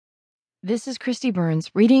This is Christy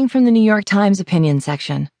Burns, reading from the New York Times opinion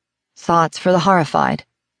section. Thoughts for the Horrified,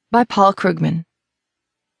 by Paul Krugman.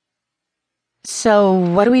 So,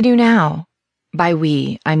 what do we do now? By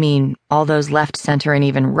we, I mean all those left, center, and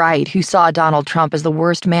even right who saw Donald Trump as the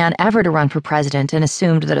worst man ever to run for president and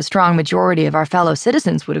assumed that a strong majority of our fellow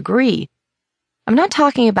citizens would agree. I'm not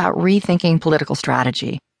talking about rethinking political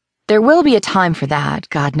strategy. There will be a time for that.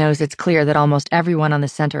 God knows it's clear that almost everyone on the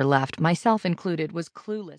center left, myself included, was clueless.